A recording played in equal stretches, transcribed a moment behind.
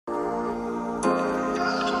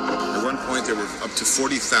one point, there were up to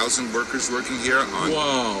 40,000 workers working here on...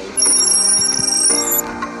 Wow.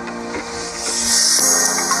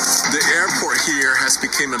 The airport here has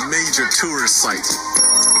become a major tourist site.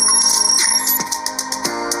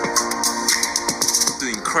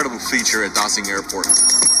 The incredible feature at Dasing Airport.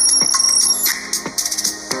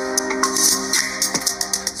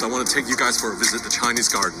 So I want to take you guys for a visit to Chinese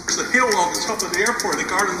Garden. There's a hill on the top of the airport, the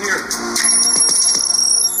garden here.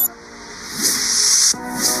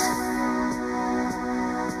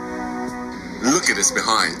 Look at this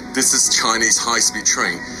behind. This is Chinese high-speed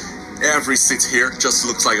train. Every seat here just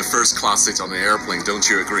looks like a first-class seat on an airplane, don't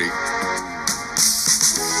you agree?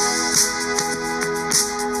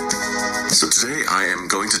 So today I am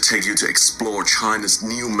going to take you to explore China's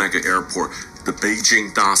new mega airport, the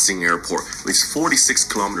Beijing Dasing Airport, which is 46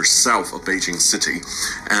 kilometers south of Beijing City.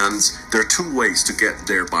 And there are two ways to get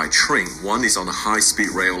there by train. One is on a high-speed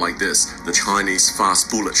rail like this, the Chinese fast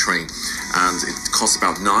bullet train. And it costs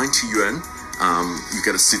about 90 yuan. You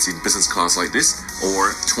get a seat in business class like this,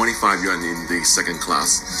 or 25 yuan in the second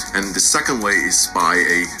class. And the second way is by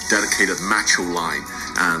a dedicated metro line,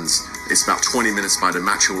 and it's about 20 minutes by the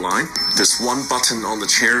metro line. There's one button on the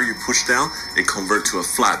chair you push down, it converts to a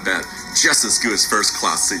flat bed, just as good as first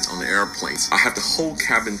class seats on the airplanes. I have the whole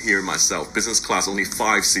cabin here myself. Business class, only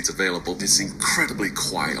 5 seats available. It's incredibly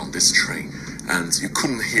quiet on this train, and you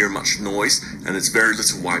couldn't hear much noise, and it's very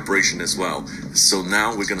little vibration as well. So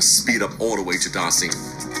now we're gonna speed up all the way to Dasing.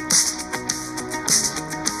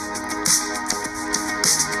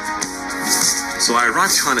 So I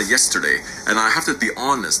arrived in China yesterday, and I have to be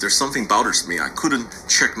honest, there's something bothers me. I couldn't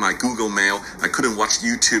check my Google Mail, I couldn't watch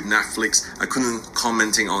YouTube, Netflix, I couldn't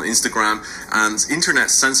commenting on Instagram, and internet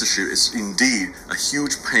censorship is indeed a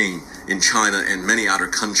huge pain in China and many other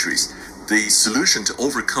countries. The solution to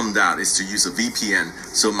overcome that is to use a VPN.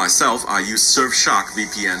 So myself, I use Surfshark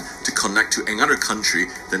VPN to connect to another country,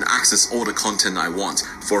 then access all the content I want.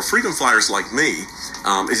 For frequent flyers like me,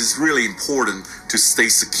 it is really important to stay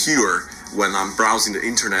secure when I'm browsing the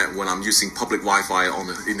internet, when I'm using public Wi-Fi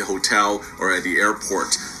in the hotel or at the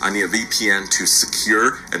airport. I need a VPN to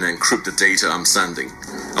secure and encrypt the data I'm sending.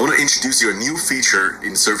 I want to introduce you a new feature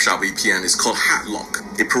in Surfshark VPN. It's called Hadlock.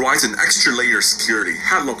 It provides an extra layer of security.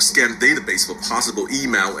 Hadlock scans database for possible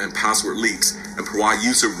email and password leaks and provide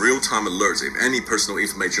user real-time alerts if any personal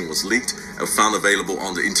information was leaked and found available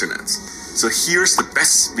on the internet. So here's the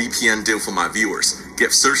best VPN deal for my viewers.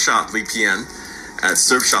 Get Surfshark VPN at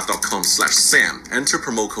surfshark.com/Sam. Enter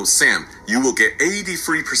promo code SAM. You will get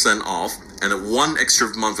 83% off and 1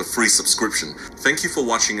 extra month of free subscription. Thank you for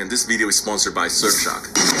watching, and this video is sponsored by Surfshark.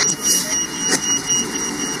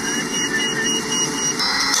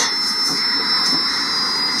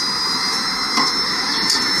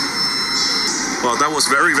 Well, that was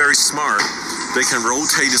very, very smart. They can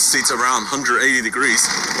rotate the seats around 180 degrees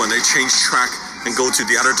when they change track and go to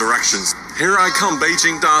the other directions. Here I come,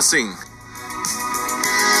 Beijing Dasing.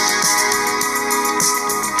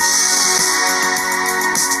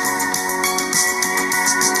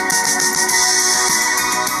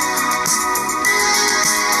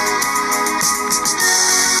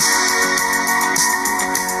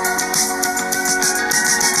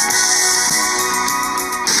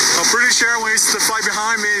 British Airways, the flight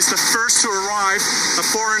behind me, is the first to arrive, a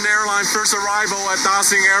foreign airline first arrival at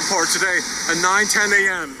Dasing Airport today at 9:10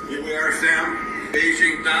 a.m. Here we are, Sam.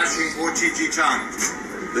 Beijing Dasing Guoqijichang.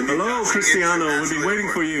 Hello, Cristiano. We've been waiting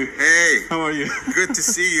for you. Hey. How are you? Good to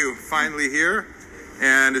see you finally here.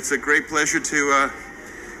 And it's a great pleasure to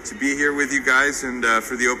be here with you guys and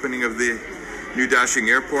for the opening of the new Dasing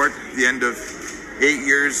Airport, the end of 8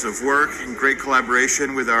 years of work and great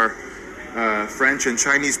collaboration with our French and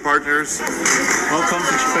Chinese partners. Welcome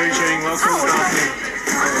to Beijing. Welcome to Dasing.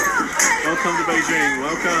 Welcome to Beijing.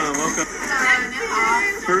 Welcome.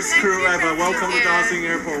 First crew ever. Welcome to Dasing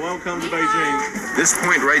Airport. Welcome to Beijing. This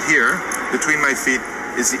point right here, between my feet,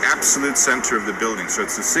 is the absolute center of the building. So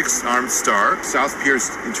it's the 6th-armed star. South Pier is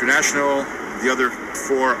international. The other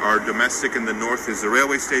 4 are domestic, and the north is the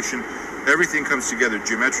railway station. Everything comes together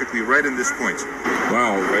geometrically right in this point.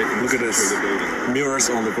 Wow, Right in the look at center this. of the building. Mirrors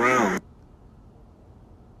on the ground.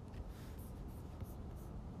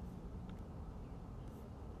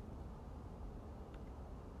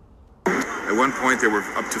 At one point, there were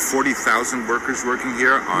up to 40,000 workers working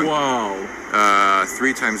here on Wow.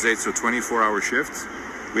 3 times 8, so 24-hour shifts.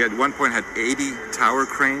 We at one point had 80 tower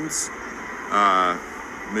cranes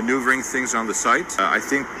maneuvering things on the site. I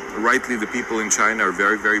think rightly the people in China are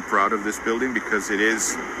very, very proud of this building because it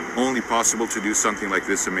is only possible to do something like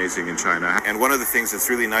this amazing in China. And one of the things that's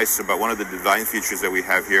really nice about one of the design features that we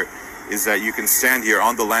have here is that you can stand here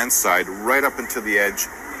on the land side right up until the edge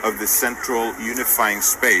of this central unifying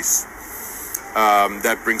space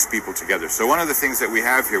that brings people together. So one of the things that we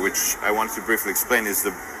have here, which I wanted to briefly explain, is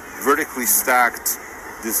the vertically stacked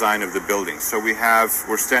design of the building. So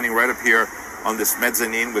we're standing right up here on this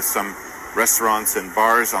mezzanine with some restaurants and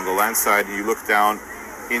bars on the land side, and you look down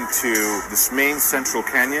into this main central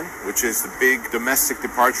canyon, which is the big domestic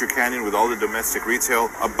departure canyon with all the domestic retail.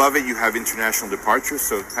 Above it you have international departures,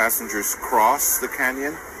 so passengers cross the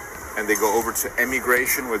canyon and they go over to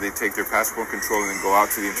emigration, where they take their passport control and then go out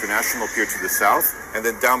to the international pier to the south. And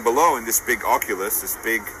then down below in this big oculus, this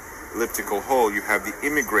big elliptical hole, you have the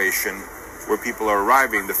immigration, where people are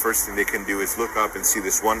arriving. The first thing they can do is look up and see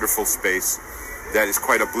this wonderful space that is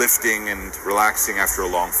quite uplifting and relaxing after a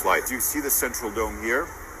long flight. You see the central dome here,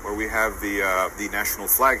 where we have the national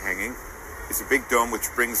flag hanging. It's a big dome which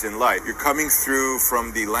brings in light. You're coming through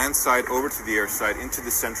from the land side over to the air side into the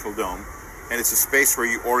central dome, and it's a space where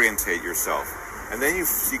you orientate yourself. And then you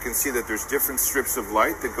can see that there's different strips of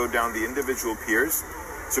light that go down the individual piers,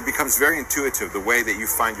 so it becomes very intuitive the way that you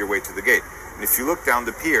find your way to the gate. And if you look down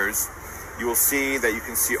the piers, you will see that you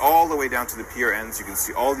can see all the way down to the pier ends, you can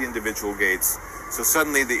see all the individual gates. So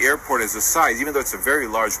suddenly the airport as a size, even though it's a very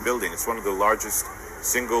large building, it's one of the largest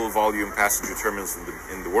single volume passenger terminals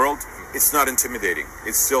in the world, it's not intimidating.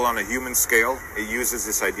 It's still on a human scale. It uses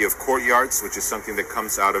this idea of courtyards, which is something that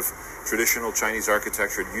comes out of traditional Chinese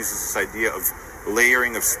architecture. It uses this idea of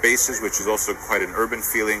layering of spaces, which is also quite an urban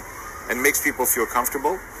feeling, and makes people feel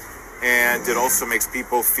comfortable. And it also makes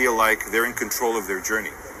people feel like they're in control of their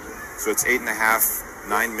journey. So it's 8.5,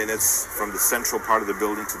 9 minutes from the central part of the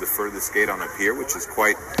building to the furthest gate on a pier, which is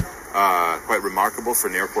quite remarkable for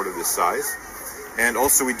an airport of this size. And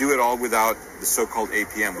also we do it all without the so-called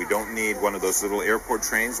APM. We don't need one of those little airport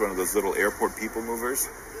trains, one of those little airport people movers.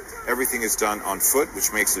 Everything is done on foot,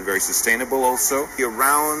 which makes it very sustainable also.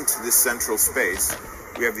 Around this central space,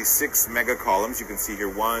 we have these 6 mega columns. You can see here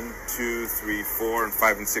 1, 2, 3, 4, and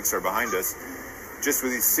 5 and 6 are behind us. Just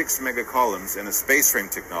with these 6 mega columns and a space frame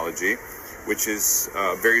technology, which is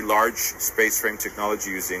very large space frame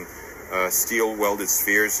technology using steel welded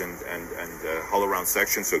spheres and hollow round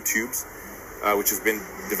sections, so tubes, which has been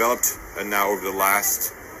developed now over the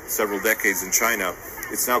last several decades in China.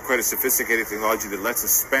 It's now quite a sophisticated technology that lets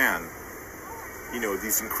us span,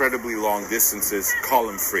 these incredibly long distances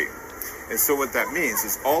column free. And so what that means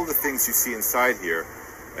is all the things you see inside here,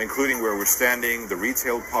 including where we're standing, the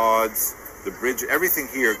retail pods, the bridge, everything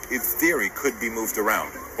here, in theory, could be moved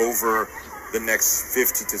around over the next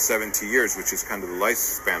 50 to 70 years, which is kind of the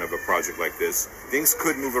lifespan of a project like this. Things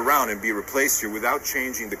could move around and be replaced here without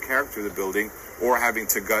changing the character of the building or having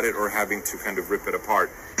to gut it or having to kind of rip it apart.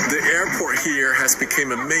 The airport here has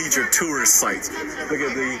become a major tourist site. Look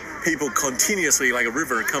at the people continuously, like a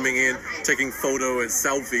river, coming in, taking photos and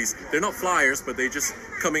selfies. They're not flyers, but they're just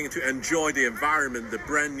coming to enjoy the environment, the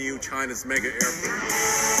brand new China's mega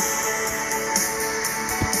airport.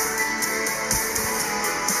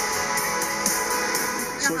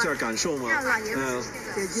 说一下感受吗？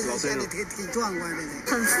老先生挺壮观的，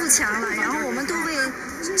很富强了。然后我们都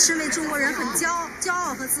身为中国人很骄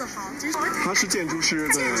傲和自豪。真是他是建筑师，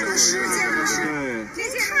建筑师，对，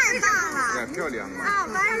这太大了，漂亮嘛。啊，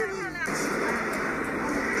白人。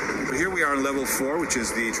 Here we are on level 4, which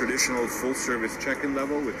is the traditional full-service check-in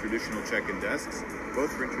level with traditional check-in desks, both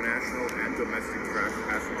for international and domestic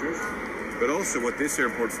passengers. But also what this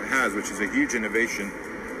airport has, which is a huge innovation,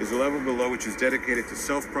 is a level below which is dedicated to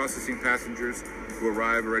self-processing passengers who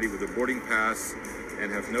arrive already with a boarding pass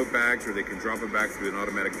and have no bags, or they can drop a bag through an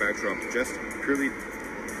automatic bag drop. Just purely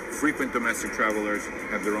frequent domestic travelers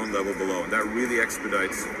have their own level below, and that really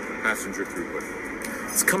expedites passenger throughput.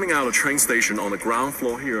 It's coming out of the train station on the ground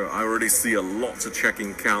floor here. I already see a lot of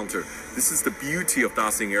check-in counter. This is the beauty of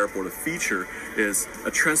Daxing Airport. The feature is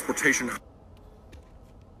a transportation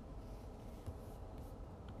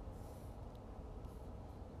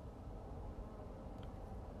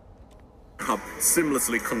hub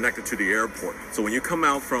seamlessly connected to the airport. So when you come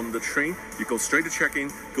out from the train, you go straight to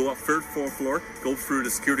check-in, go up third, fourth floor, go through the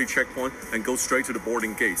security checkpoint, and go straight to the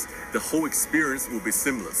boarding gates. The whole experience will be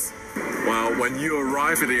seamless. While when you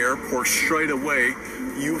arrive at the airport straight away,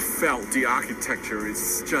 you felt the architecture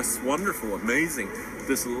is just wonderful, amazing.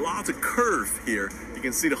 There's a lot of curve here. You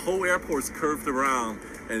can see the whole airport is curved around,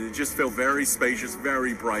 and it just felt very spacious,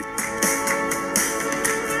 very bright.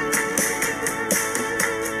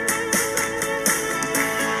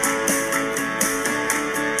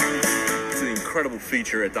 Incredible incredible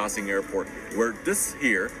feature at Da Xing Airport, where this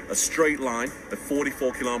here, a straight line, a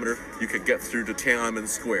 44 kilometer, you can get through to Tiananmen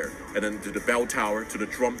Square, and then to the Bell Tower, to the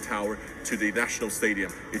Drum Tower, to the National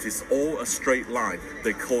Stadium. It is all a straight line.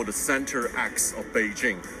 They call the center X of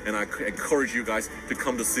Beijing, and I encourage you guys to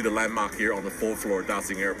come to see the landmark here on the 4th floor of Da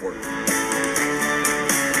Xing Airport.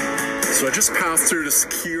 So I just passed through the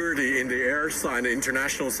security in the air side, the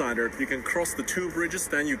international side. You can cross the 2 bridges,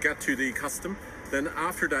 then you get to the custom. Then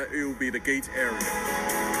after that, it will be the gate area.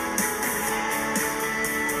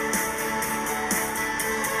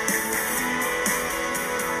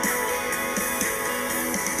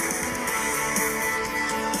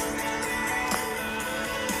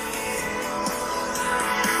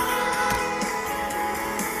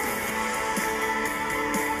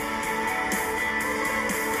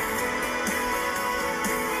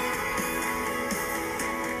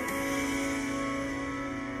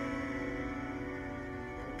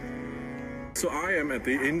 So I am at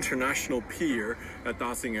the International Pier at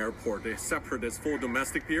Da Xing Airport. They separate this full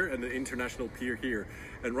domestic pier and the International Pier here.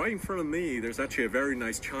 And right in front of me, there's actually a very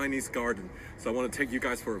nice Chinese garden. So I want to take you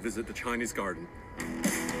guys for a visit to Chinese garden.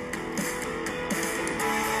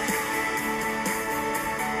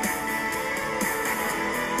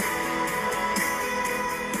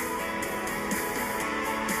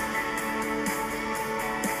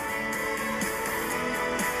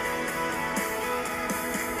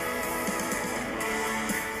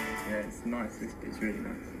 It's really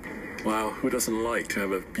nice. Wow, who doesn't like to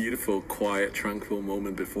have a beautiful, quiet, tranquil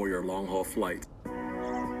moment before your long-haul flight?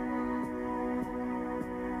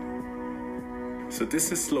 So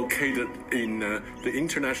this is located in the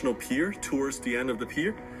International Pier, towards the end of the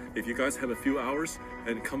pier. If you guys have a few hours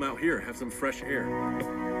and come out here, have some fresh air.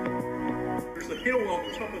 There's a hill on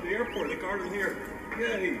the top of the airport, the garden here.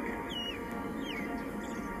 Yay!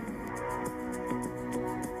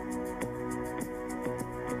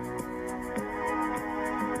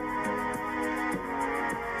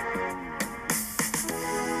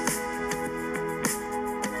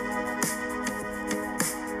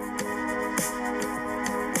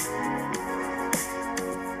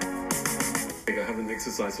 I haven't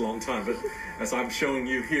exercised a long time, but as I'm showing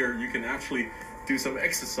you here, you can actually do some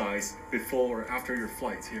exercise before or after your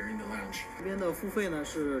flight here in the lounge. 这边的付费呢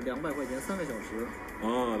是200块钱3个小时。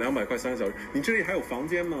啊，200块3个小时。你这里还有房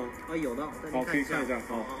间吗？啊，有的。好，可以看一下。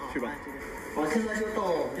好，去吧。好，现在就到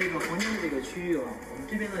我们这个房间的这个区域了。我们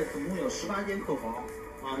这边呢总共有18间客房，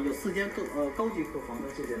啊，有4间高级客房在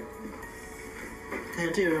这边。看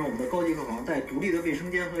见这个是我们的高级客房，带独立的卫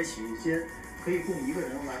生间和洗浴间，可以供1个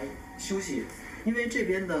人来休息。因为这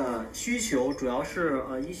边的需求主要是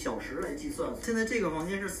以小时来计算。现在这个房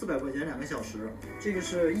间是400块钱2个小时，这个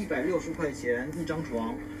是160块钱1张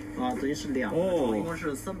床。等于是2个床，一共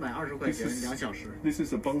是320块钱2小时。This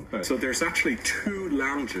is a bunk bed. So there's actually 2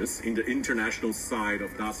 lounges in the international side of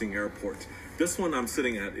Da Xing Airport. This one I'm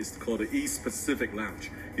sitting at is called the East Pacific Lounge.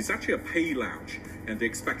 It's actually a pay lounge, and they're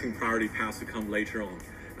expecting priority pass to come later on.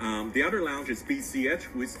 The other lounge is BCH,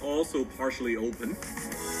 which is also partially open.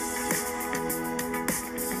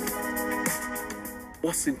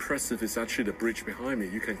 What's impressive is actually the bridge behind me.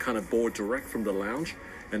 You can kind of board direct from the lounge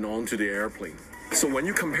and onto the airplane. So when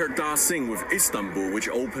you compare Da Xing with Istanbul, which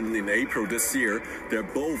opened in April this year, they're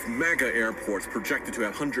both mega airports projected to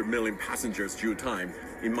have 100 million passengers due time.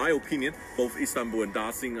 In my opinion, both Istanbul and Da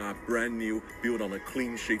Xing are brand new, built on a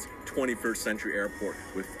clean sheet 21st century airport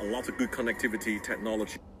with a lot of good connectivity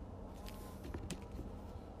technology.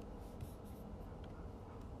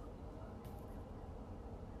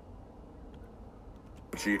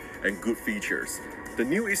 And good features. The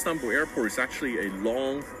new Istanbul airport is actually a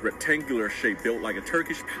long rectangular shape built like a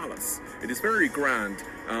Turkish palace. It is very grand.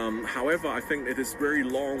 However, I think it is very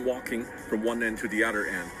long walking from one end to the other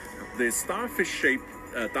end. The starfish shaped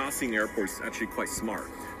Da Xing airport is actually quite smart.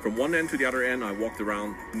 From one end to the other end, I walked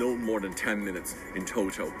around no more than 10 minutes in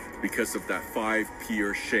total because of that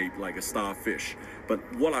 5-pier shape like a starfish. But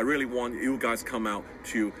what I really want you guys come out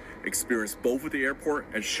to experience both of the airport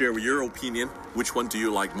and share your opinion. Which one do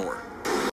you like more?